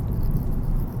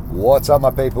What's up,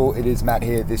 my people? It is Matt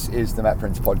here. This is the Matt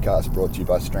Prince Podcast, brought to you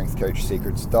by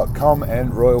StrengthCoachSecrets.com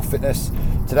and Royal Fitness.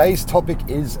 Today's topic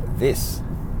is this: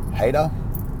 hater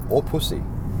or pussy?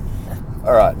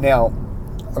 All right, now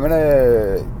I'm going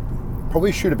to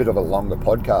probably shoot a bit of a longer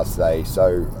podcast today,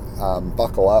 so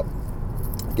buckle up.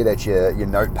 Get out your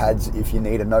notepads if you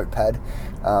need a notepad,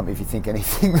 if you think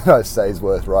anything that I say is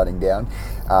worth writing down,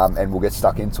 and we'll get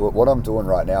stuck into it. What I'm doing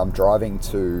right now, I'm driving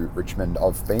to Richmond.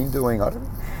 I've been doing a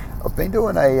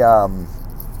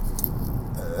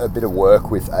bit of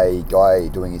work with a guy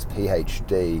doing his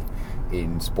PhD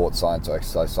in sports science or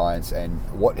exercise science, and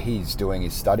what he's doing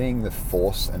is studying the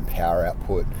force and power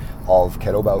output of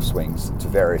kettlebell swings to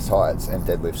various heights and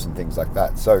deadlifts and things like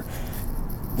that. So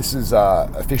this is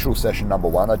official session number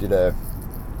 1. I did a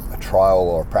trial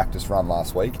or a practice run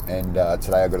last week, and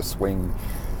today I've got to swing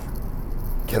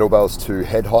kettlebells to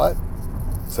head height.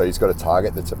 So he's got a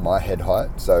target that's at my head height,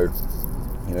 so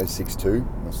 6'2",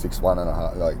 or 6'1 and a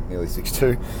half, like nearly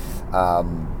 6'2",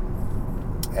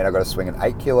 and I've got to swing an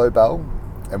 8 kilo bell,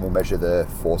 and we'll measure the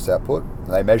force output.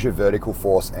 And they measure vertical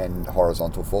force and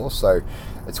horizontal force, so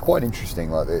it's quite interesting,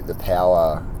 like the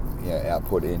power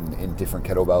output in different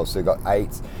kettlebells. So you've got 8,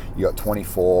 you got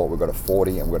 24, we've got a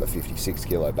 40, and we've got a 56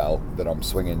 kilo bell that I'm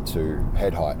swinging to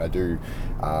head height, and I do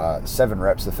 7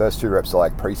 reps. The first 2 reps are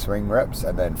like pre-swing reps,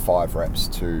 and then 5 reps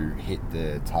to hit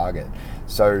the target.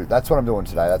 So that's what I'm doing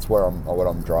today. That's what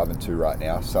I'm driving to right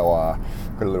now. So I've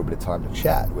got a little bit of time to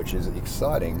chat, which is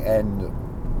exciting. And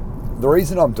the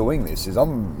reason I'm doing this is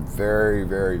I'm very,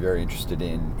 very, very interested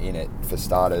in it. For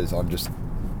starters, on just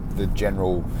the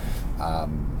general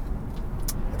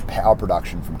power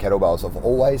production from kettlebells. I've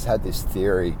always had this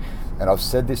theory, and I've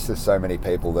said this to so many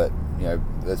people that,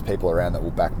 there's people around that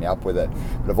will back me up with it,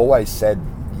 but I've always said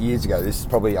years ago, this is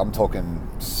probably, I'm talking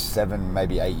 7,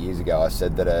 maybe 8 years ago, I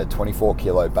said that a 24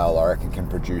 kilo bell, I reckon, can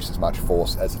produce as much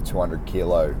force as a 200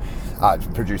 kilos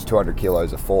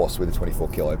of force with a 24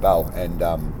 kilo bell. And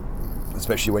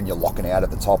especially when you're locking out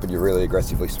at the top and you're really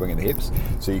aggressively swinging the hips,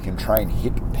 so you can train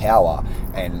hip power,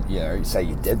 and say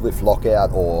your deadlift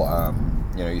lockout or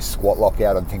your squat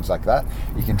lockout and things like that.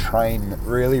 You can train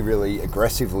really, really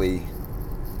aggressively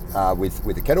with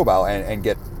a kettlebell and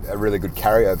get a really good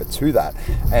carryover to that.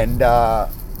 And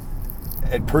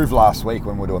it proved last week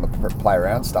when we were doing the play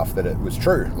around stuff that it was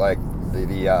true. Like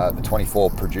the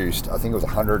 24 produced, I think it was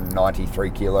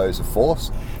 193 kilos of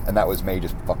force, and that was me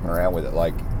just fucking around with it.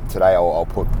 Like today I'll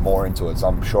put more into it, so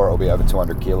I'm sure it'll be over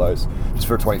 200 kilos just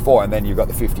for a 24. And then you've got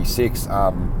the 56.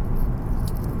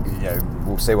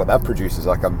 We'll see what that produces.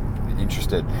 Like, I'm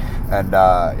interested, and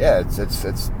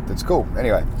it's cool.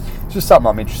 Anyway, it's just something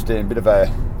I'm interested in.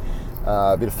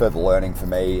 A bit of further learning for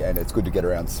me, and it's good to get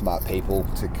around smart people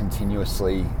to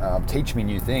continuously teach me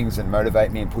new things and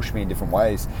motivate me and push me in different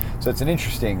ways. So it's an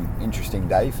interesting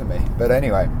day for me. But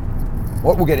anyway,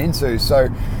 what we'll get into. So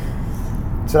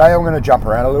today I'm going to jump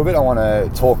around a little bit. I want to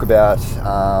talk about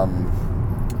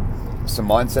some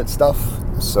mindset stuff,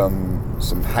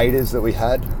 some haters that we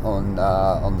had on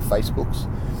the Facebooks.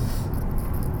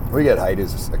 We get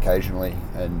haters occasionally,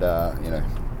 and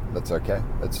that's okay.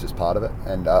 That's just part of it,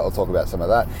 and I'll talk about some of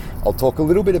that. I'll talk a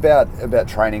little bit about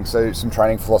training, so some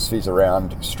training philosophies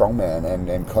around strongman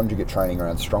and conjugate training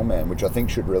around strongman, which I think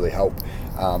should really help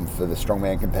for the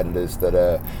strongman competitors that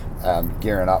are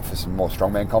gearing up for some more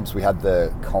strongman comps. We had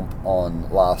the comp on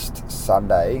last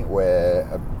Sunday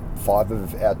where 5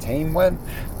 of our team went.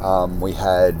 We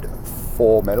had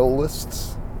 4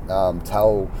 medalists.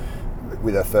 Tal,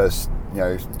 with her first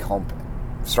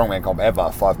strongman comp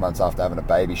ever, 5 months after having a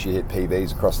baby, she hit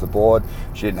PBs across the board.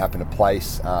 She didn't happen to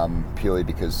place purely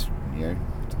because,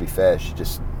 to be fair, she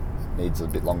just needs a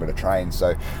bit longer to train.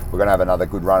 So we're going to have another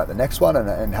good run at the next one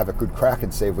and have a good crack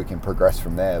and see if we can progress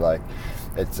from there. Like,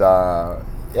 it's but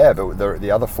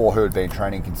the other 4 who had been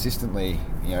training consistently,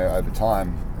 over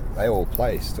time, they all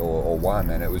placed or won,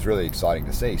 and it was really exciting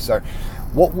to see. So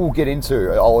what we'll get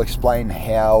into, I'll explain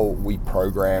how we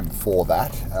program for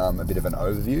that, a bit of an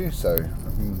overview, so I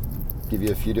can give you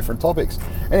a few different topics.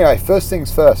 Anyway, first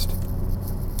things first,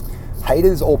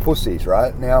 haters or pussies,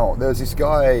 right? Now, there's this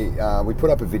guy, we put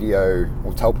up a video,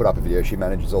 or Tal put up a video, she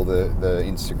manages all the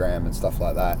Instagram and stuff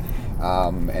like that,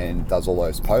 and does all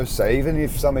those posts. So even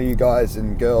if some of you guys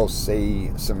and girls see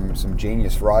some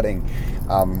genius writing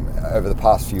over the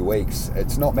past few weeks,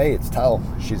 it's not me, it's Tal.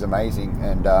 She's amazing,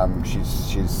 and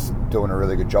she's doing a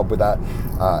really good job with that,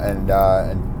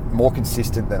 and more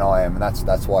consistent than I am, and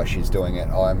that's why she's doing it.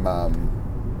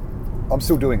 I'm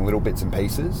still doing little bits and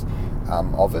pieces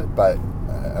of it, but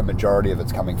a majority of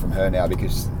it's coming from her now,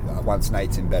 because once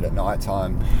Nate's in bed at night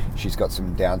time, she's got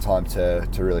some downtime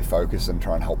to really focus and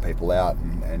try and help people out,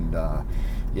 and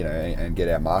you know, and get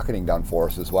our marketing done for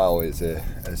us as well, as a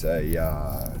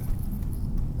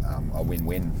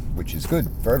win-win, which is good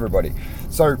for everybody.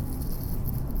 So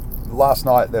last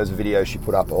night there was a video she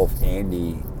put up of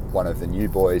Andy, one of the new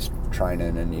boys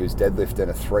training, and he was deadlifting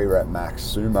a 3-rep max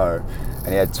sumo, and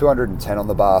he had 210 on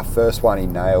the bar. First one he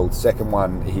nailed, second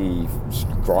one he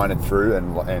grinded through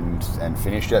and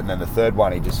finished it, and then the third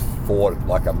one he just fought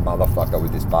like a motherfucker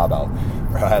with this barbell,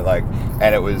 right? Like,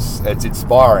 and it's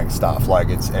inspiring stuff. Like,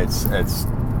 it's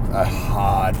a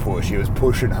hard push. He was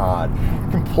pushing hard,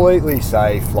 completely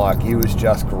safe. Like, he was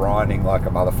just grinding like a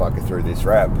motherfucker through this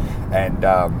rep, and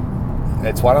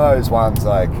it's one of those ones,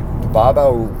 like, the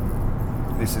barbell,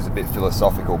 this is a bit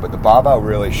philosophical, but the barbell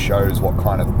really shows what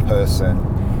kind of person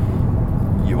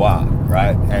you are,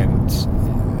 right? And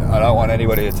I don't want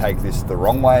anybody to take this the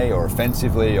wrong way or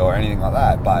offensively or anything like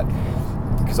that, but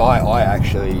because I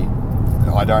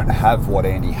don't have what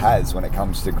Andy has when it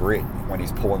comes to grit when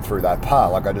he's pulling through that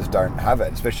bar. Like, I just don't have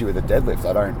it, especially with a deadlift.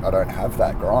 I don't have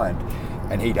that grind,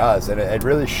 and he does, and it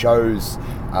really shows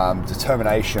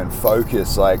determination,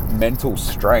 focus, like mental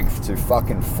strength to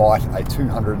fucking fight a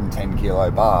 210 kilo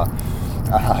bar.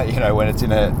 You know, when it's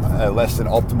in a less than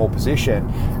optimal position,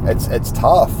 it's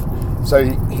tough. So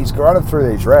he's grinding through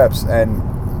these reps, and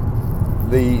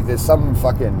there's some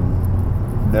fucking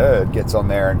nerd gets on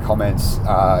there and comments,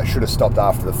 should have stopped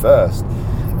after the first.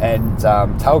 And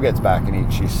Tal gets back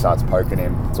and she starts poking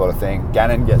him, sort of thing.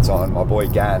 Gannon gets on, my boy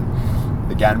Gan,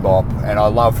 the Gan Bop, and I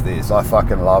loved this. I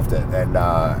fucking loved it, and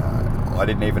I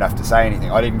didn't even have to say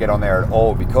anything. I didn't get on there at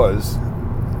all because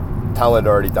Tal had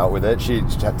already dealt with it.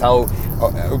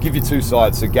 I'll give you two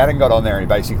sides. So Gannon got on there and he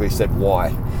basically said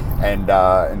why, and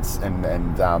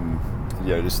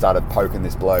you know, just started poking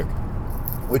this bloke,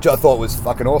 which I thought was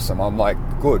fucking awesome. I'm like,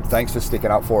 good, thanks for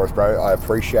sticking up for us, bro. I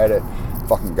appreciate it.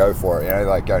 Fucking go for it, you know,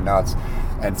 like, go nuts.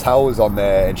 And Tal was on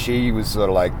there, and she was sort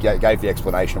of like gave the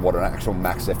explanation of what an actual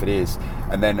max effort is.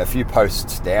 And then a few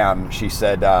posts down, she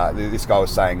said this guy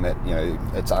was saying that, you know,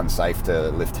 it's unsafe to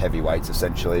lift heavy weights.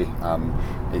 Essentially,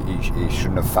 he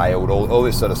shouldn't have failed. All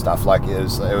this sort of stuff. Like, it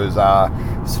was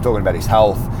talking about his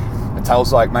health. And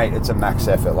Tal's like, mate, it's a max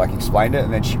effort. Like, explained it,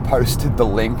 and then she posted the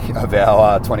link of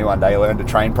our 21-day Learn to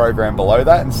Train program below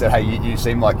that, and said, hey, you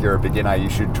seem like you're a beginner. You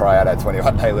should try out our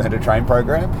 21-day Learn to Train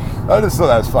program. I just thought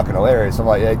that was fucking hilarious. I'm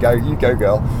like, yeah, you go,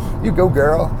 girl.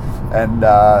 And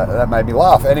that made me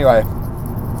laugh. Anyway,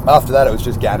 after that, it was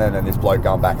just Gannon and this bloke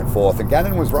going back and forth. And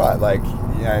Gannon was right. Like,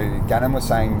 you know, Gannon was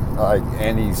saying, like,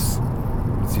 Andy's,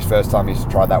 it's his first time he's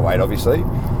tried that weight, obviously,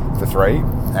 for 3,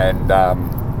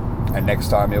 and next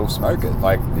time he'll smoke it.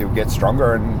 Like, he'll get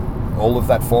stronger and all of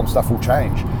that form stuff will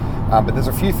change. But there's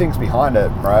a few things behind it,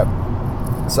 right?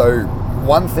 So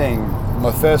one thing,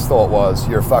 my first thought was,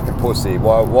 you're a fucking pussy.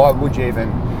 Why would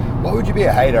you be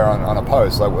a hater on a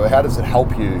post? Like, how does it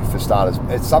help you, for starters?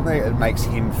 It's something that makes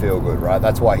him feel good, right?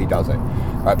 That's why he does it,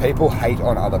 right? People hate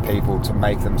on other people to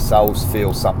make themselves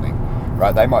feel something,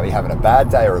 right? They might be having a bad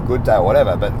day or a good day or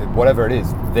whatever, but whatever it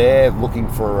is, they're looking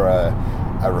for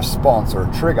a response or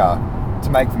a trigger to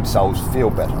make themselves feel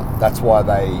better. That's why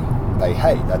they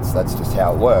hate. That's just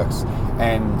how it works.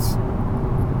 And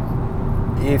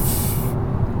if,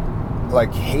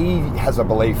 like, he has a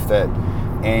belief that,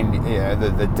 and you know,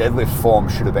 the deadlift form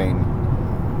should have been,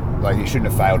 like, you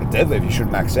shouldn't have failed a deadlift, you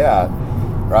shouldn't max out,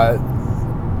 right?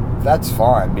 That's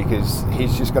fine, because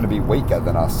he's just going to be weaker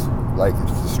than us, like,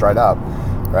 straight up,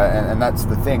 right? And that's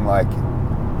the thing, like,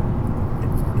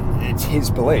 it's his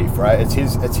belief, right? It's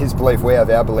his belief. We have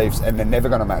our beliefs, and they're never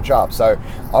going to match up. So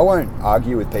I won't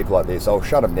argue with people like this. I'll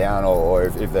shut them down, or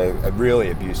if they're really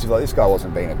abusive. Like, this guy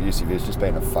wasn't being abusive. He was just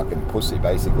being a fucking pussy,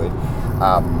 basically. You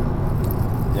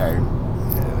know,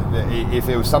 if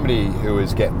it was somebody who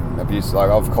was getting abused,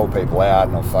 like, I've called people out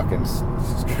and I've fucking,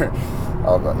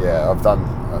 I've done,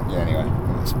 anyway,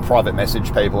 private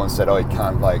message people and said, oh, you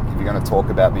can't, like, if you're going to talk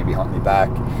about me behind my back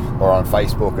or on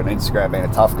Facebook and Instagram being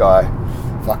a tough guy,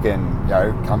 fucking, you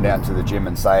know, come down to the gym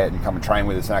and say it and come and train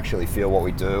with us and actually feel what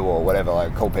we do or whatever,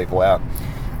 like, call people out.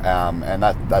 And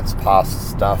that's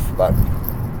past stuff, but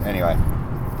anyway,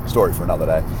 story for another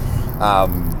day.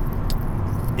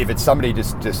 If it's somebody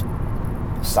just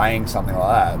saying something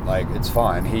like that, like, it's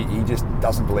fine. He just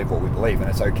doesn't believe what we believe, and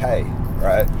it's okay,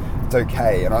 right? It's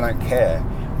okay, and I don't care,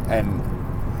 and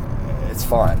it's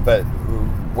fine. But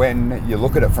when you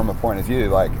look at it from a point of view,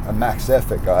 like a max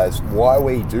effort, guys, why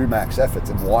we do max efforts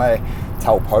and why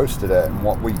Tal posted it and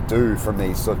what we do from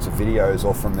these sorts of videos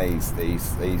or from these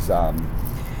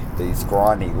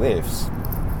grindy lifts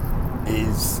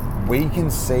is we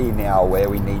can see now where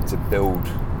we need to build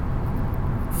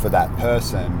for that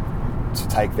person to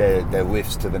take their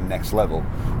lifts to the next level,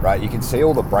 right? You can see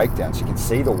all the breakdowns, you can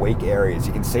see the weak areas,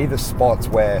 you can see the spots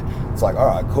where it's like, all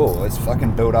right, cool, let's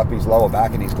fucking build up his lower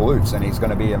back and his glutes, and he's going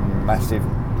to be a massive,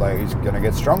 like, he's going to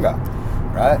get stronger,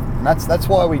 right? And that's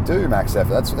why we do max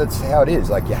effort. That's how it is.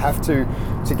 Like, you have to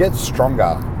get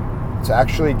stronger, to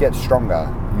actually get stronger,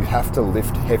 you have to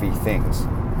lift heavy things,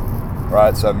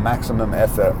 right? So maximum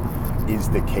effort is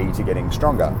the key to getting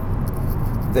stronger.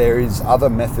 There is other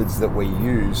methods that we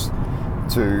use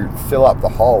to fill up the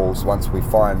holes once we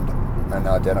find and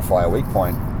identify a weak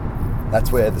point. That's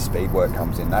where the speed work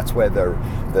comes in. That's where the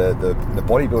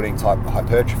bodybuilding type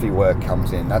hypertrophy work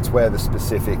comes in. That's where the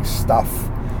specific stuff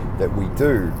that we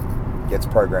do gets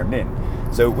programmed in.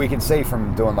 So we can see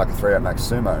from doing like a 3-rep max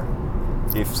sumo,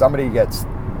 if somebody gets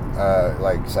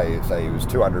like say he was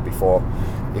 200 before,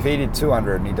 if he did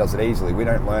 200 and he does it easily, we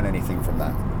don't learn anything from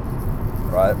that,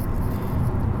 right?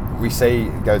 We see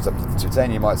it goes up to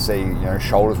 210, you might see, you know,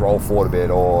 shoulders roll forward a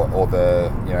bit, or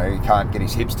the, you know, he can't get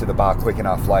his hips to the bar quick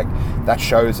enough. Like, that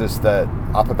shows us that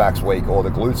upper back's weak or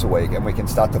the glutes are weak, and we can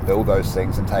start to build those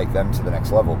things and take them to the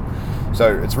next level.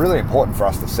 So it's really important for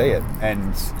us to see it.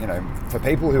 And, you know, for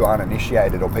people who aren't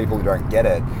initiated or people who don't get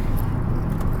it,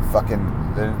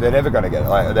 they're never going to get it.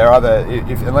 Like, they're either,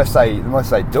 unless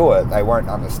they do it, they won't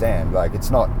understand. Like,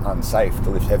 it's not unsafe to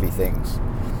lift heavy things.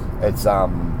 It's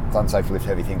unsafe to lift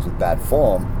heavy things with bad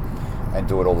form and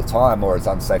do it all the time, or it's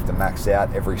unsafe to max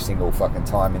out every single fucking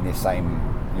time in the same,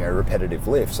 you know, repetitive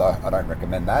lift. So I don't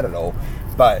recommend that at all.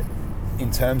 But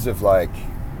in terms of like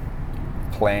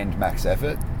planned max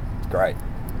effort, it's great.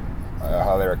 I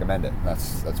highly recommend it.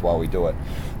 That's why we do it.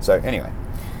 So anyway,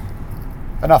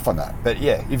 enough on that. But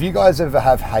yeah, if you guys ever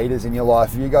have haters in your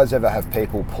life, if you guys ever have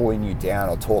people pulling you down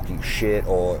or talking shit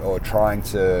or trying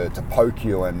to poke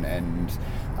you and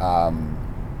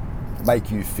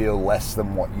make you feel less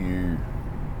than what you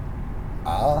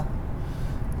are,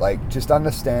 like, just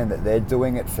understand that they're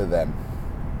doing it for them.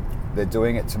 They're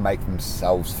doing it to make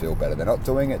themselves feel better. They're not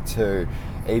doing it to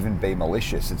even be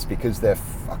malicious. It's because they're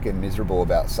fucking miserable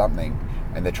about something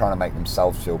and they're trying to make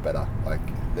themselves feel better. Like,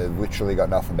 they've literally got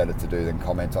nothing better to do than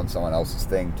comment on someone else's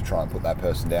thing to try and put that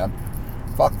person down.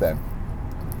 Fuck them.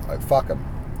 Like, fuck them.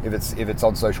 If it's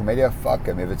on social media, fuck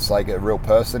them. If it's like a real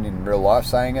person in real life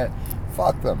saying it,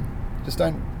 fuck them. Just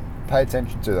don't pay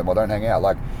attention to them or don't hang out.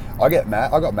 Like, I got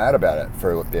mad about it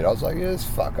for a bit. I was like, yeah, this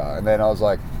fucker. And then I was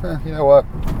like, you know what?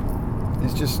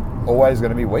 He's just always going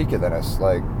to be weaker than us.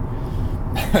 Like,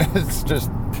 it's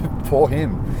just poor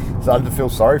him. Started to feel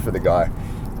sorry for the guy,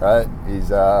 right?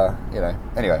 He's, you know,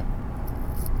 anyway,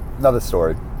 another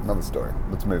story.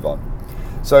 Let's move on.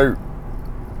 So,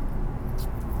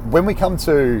 when we come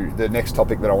to the next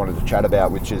topic that I wanted to chat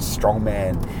about, which is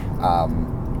strongman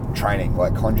training,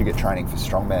 like conjugate training for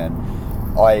strongman,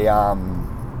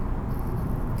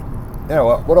 you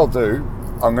know what I'll do,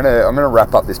 I'm gonna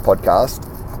wrap up this podcast.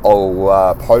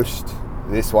 I'll post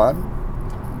this one,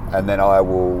 and then I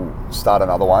will start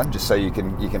another one, just so you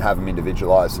can have them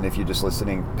individualized. And if you're just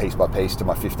listening piece by piece to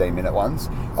my 15-minute ones,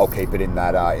 I'll keep it in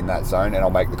that zone, and I'll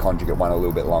make the conjugate one a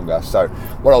little bit longer. So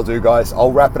what I'll do, guys,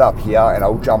 I'll wrap it up here, and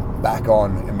I'll jump back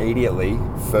on immediately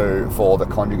for the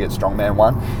conjugate strongman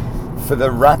one. For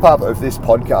the wrap up of this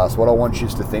podcast, what I want you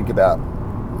to think about,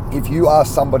 if you are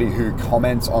somebody who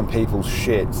comments on people's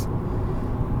shit,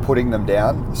 putting them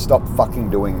down, stop fucking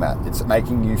doing that. It's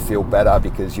making you feel better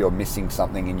because you're missing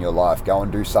something in your life. Go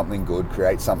and do something good,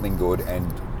 create something good,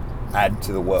 and add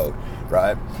to the world,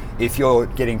 right? If you're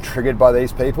getting triggered by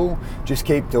these people, just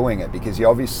keep doing it, because you're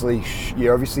obviously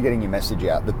getting your message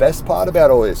out. The best part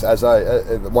about all this, as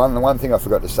the one thing I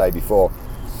forgot to say before,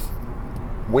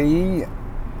 we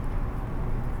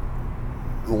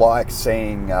like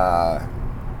seeing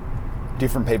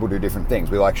different people do different things.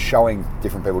 We like showing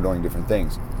different people doing different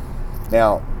things.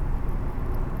 Now,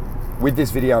 with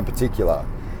this video in particular,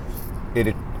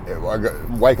 I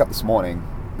wake up this morning,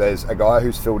 there's a guy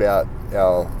who's filled out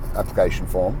our application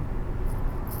form,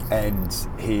 and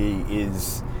he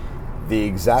is the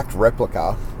exact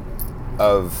replica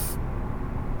of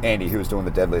Andy, who was doing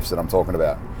the deadlifts that I'm talking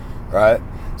about, right?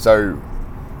 So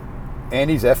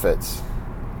Andy's efforts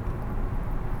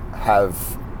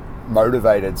have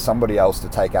motivated somebody else to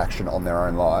take action on their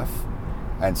own life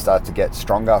and start to get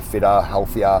stronger, fitter,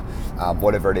 healthier,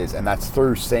 whatever it is. And that's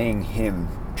through seeing him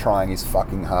trying his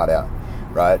fucking heart out,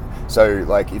 right? So,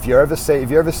 like, if you're ever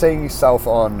seeing yourself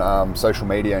on social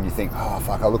media and you think, oh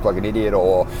fuck, I look like an idiot,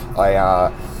 or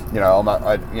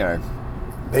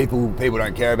people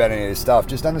don't care about any of this stuff,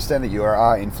 just understand that you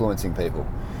are influencing people,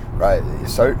 right?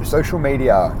 So social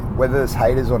media, whether there's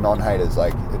haters or non-haters,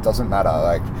 like it doesn't matter.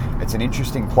 Like it's an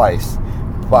interesting place,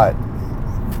 but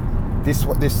this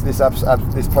post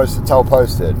that Tal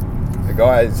posted, the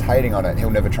guy is hating on it. He'll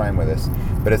never train with us,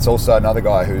 but it's also another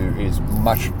guy who is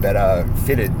much better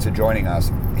fitted to joining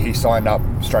us. He signed up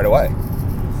straight away,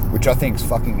 which I think is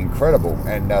fucking incredible,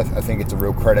 and I think it's a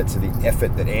real credit to the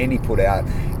effort that Andy put out,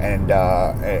 and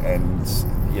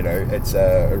you know, it's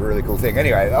a really cool thing.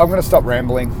 Anyway, I'm going to stop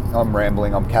rambling. I'm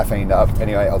caffeined up.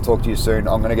 Anyway, I'll talk to you soon.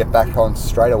 I'm going to get back on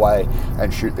straight away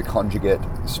and shoot the Conjugate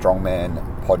Strongman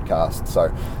podcast.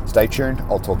 So stay tuned.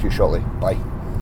 I'll talk to you shortly. Bye.